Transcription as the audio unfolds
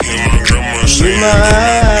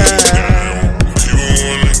mind.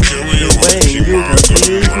 The way you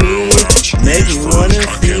confuse me, make me wanna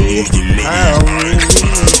see how we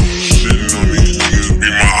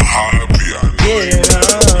get it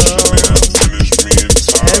on.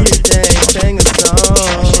 Everything, sing a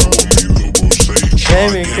song.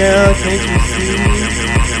 Baby girl, can't you see?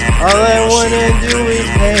 All I wanna do is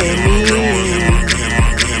pay me.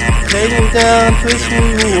 Take you down, twist you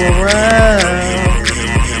around.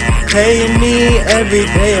 Paying me every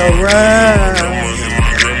day around.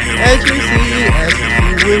 As you see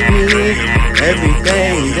with me,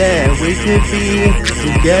 everything that we could be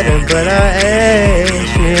together, but I ain't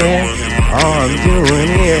shit. All I'm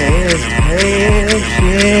doing here is paying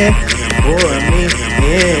shit for me,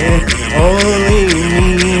 yeah, only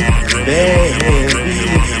me, baby.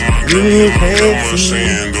 You can't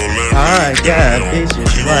see, I got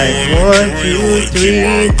bitches like 1, 2,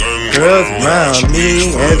 3 girls around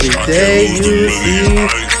me. Every day you see,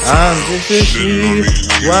 I'm just a sheep.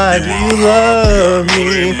 Why do you love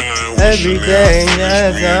me? Everything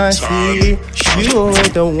as I see, you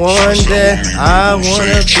ain't the one that I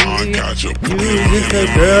wanna be. You just a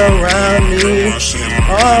girl around me.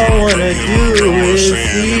 All I wanna do is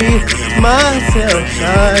see myself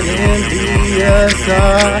shine and be a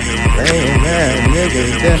star. Lame ass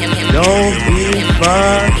niggas that don't be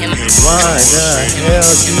fine. Why the hell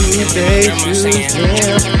do they choose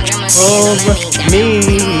him over me?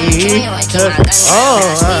 Cause all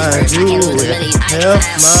I do is help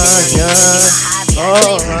my gun.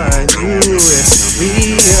 All I do is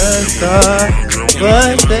be a star.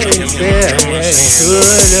 But they say I ain't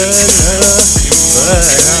good enough.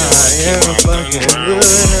 But I am fucking good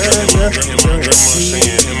enough to see me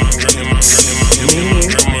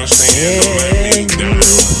and you.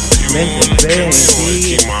 Make the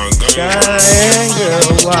baby shine,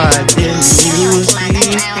 girl, why didn't you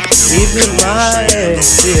see? Even my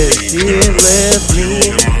ex did left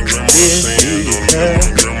me. Just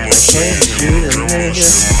because I can't shoot a nigga.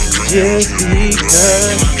 Just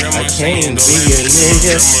because I can't be a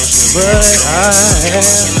nigga. But I have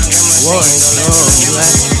one on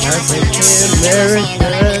black. I think America,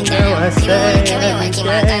 now I say everything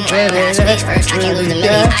better than really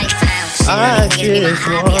that. I just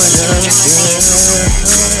wanna girl.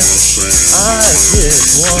 I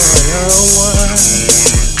just wanna one.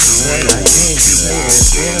 But I can't say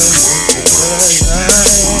it because I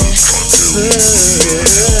ain't good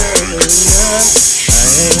enough. I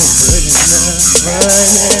ain't good enough for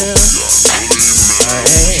them. I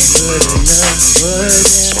ain't good enough for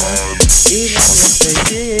them. Even if they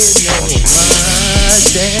did know my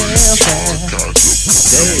damn past,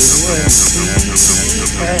 they wouldn't see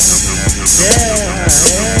that. Yeah, I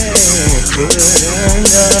ain't good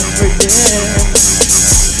enough for them.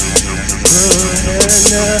 Good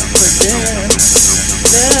enough for them.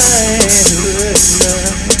 That ain't good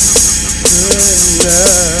enough. Good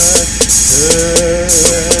enough. Good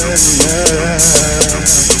enough.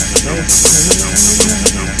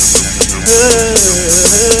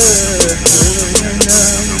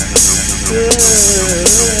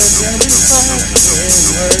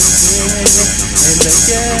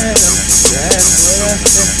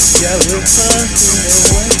 Yeah, we're fucking and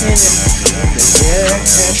working it.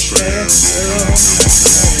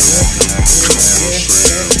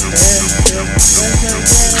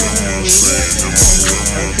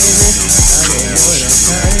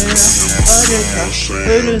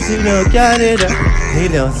 He don't got it up. He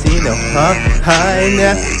don't see no high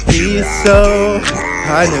now. He's so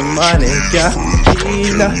high the money got.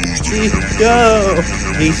 He not he go.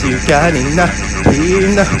 He's you got it now.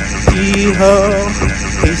 He not he ho.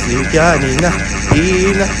 He's you got it now.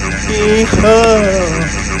 He not he ho.